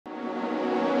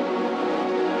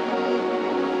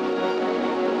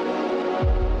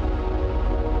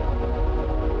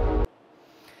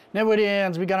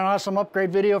NVIDIAns, we got an awesome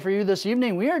upgrade video for you this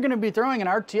evening. We are going to be throwing an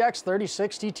RTX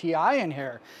 3060 Ti in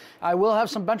here. I will have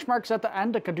some benchmarks at the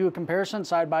end to do a comparison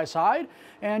side by side.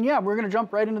 And yeah, we're going to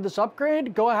jump right into this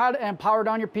upgrade. Go ahead and power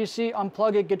down your PC,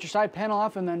 unplug it, get your side panel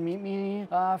off, and then meet me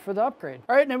for the upgrade.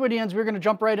 All right, NVIDIAns, we're going to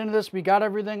jump right into this. We got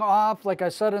everything off. Like I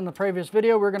said in the previous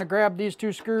video, we're going to grab these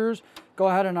two screws, go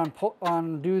ahead and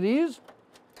undo these.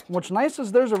 What's nice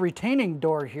is there's a retaining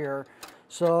door here.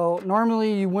 So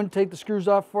normally you wouldn't take the screws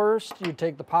off first, you'd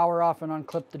take the power off and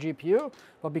unclip the GPU,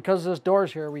 but because this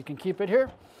door's here, we can keep it here.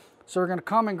 So we're gonna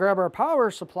come and grab our power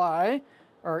supply,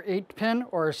 our 8-pin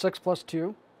or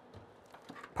 6+2,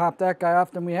 pop that guy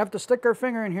off, then we have to stick our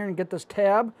finger in here and get this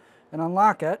tab and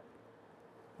unlock it,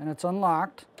 and it's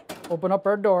unlocked. Open up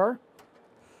our door,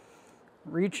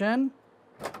 reach in,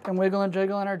 and wiggle and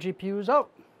jiggle and our GPU is out.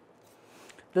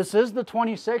 This is the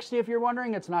 2060 if you're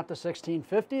wondering, it's not the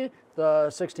 1650. The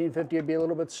 1650 would be a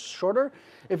little bit shorter.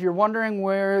 If you're wondering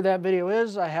where that video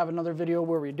is, I have another video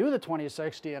where we do the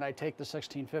 2060 and I take the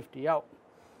 1650 out.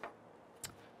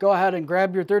 Go ahead and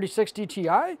grab your 3060 Ti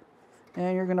and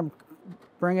you're gonna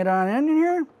bring it on in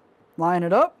here, line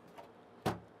it up.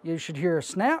 You should hear a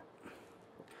snap.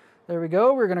 There we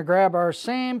go. We're gonna grab our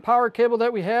same power cable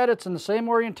that we had. It's in the same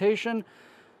orientation.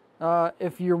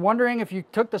 If you're wondering if you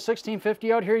took the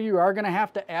 1650 out here, you are going to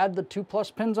have to add the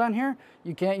 2+ pins on here.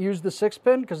 You can't use the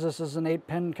 6-pin because this is an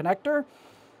 8-pin connector.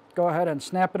 Go ahead and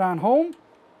snap it on home.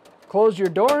 Close your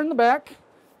door in the back.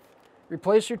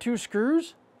 Replace your 2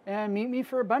 screws and meet me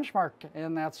for a benchmark.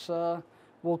 And that's,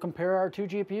 we'll compare our 2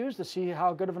 GPUs to see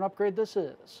how good of an upgrade this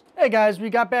is. Hey guys,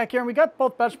 we got back here and we got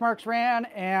both benchmarks ran,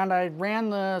 and I ran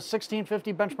the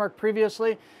 1650 benchmark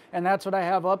previously, and that's what I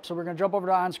have up. So we're gonna jump over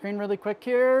to on screen really quick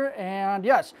here. And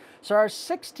yes, so our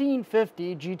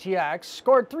 1650 GTX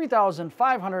scored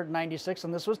 3,596,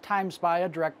 and this was times by a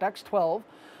DirectX 12.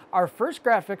 Our first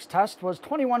graphics test was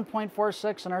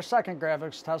 21.46, and our second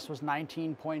graphics test was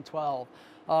 19.12.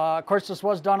 Of course, this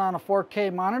was done on a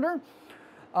 4K monitor.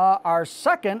 Our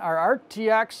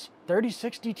RTX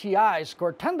 3060 Ti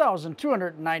scored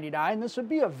 10,299. This would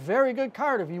be a very good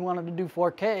card if you wanted to do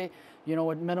 4K, you know,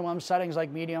 with minimum settings like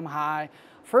medium, high.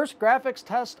 First graphics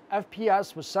test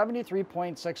FPS was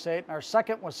 73.68, and our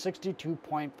second was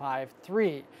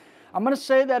 62.53. I'm going to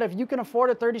say that if you can afford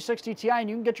a 3060 Ti and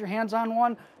you can get your hands on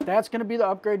one, that's going to be the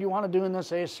upgrade you want to do in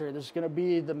this Acer. This is going to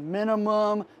be the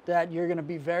minimum that you're going to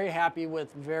be very happy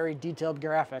with, very detailed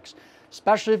graphics,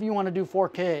 especially if you want to do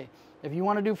 4K. If you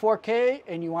want to do 4K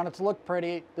and you want it to look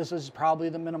pretty, this is probably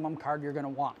the minimum card you're going to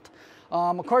want.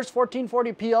 Of course,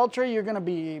 1440p Ultra, you're going to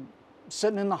be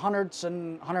sitting in the hundreds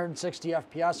and 160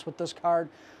 FPS with this card.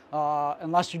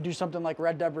 Unless you do something like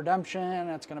Red Dead Redemption,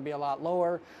 it's going to be a lot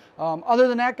lower. Other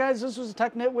than that, guys, this was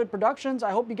Tech Nitwit Productions.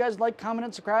 I hope you guys like, comment,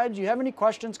 and subscribe. Do you have any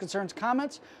questions, concerns,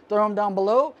 comments? Throw them down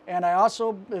below. And I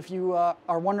also, if you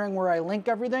are wondering where I link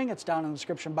everything, it's down in the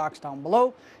description box down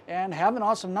below. And have an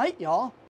awesome night, y'all.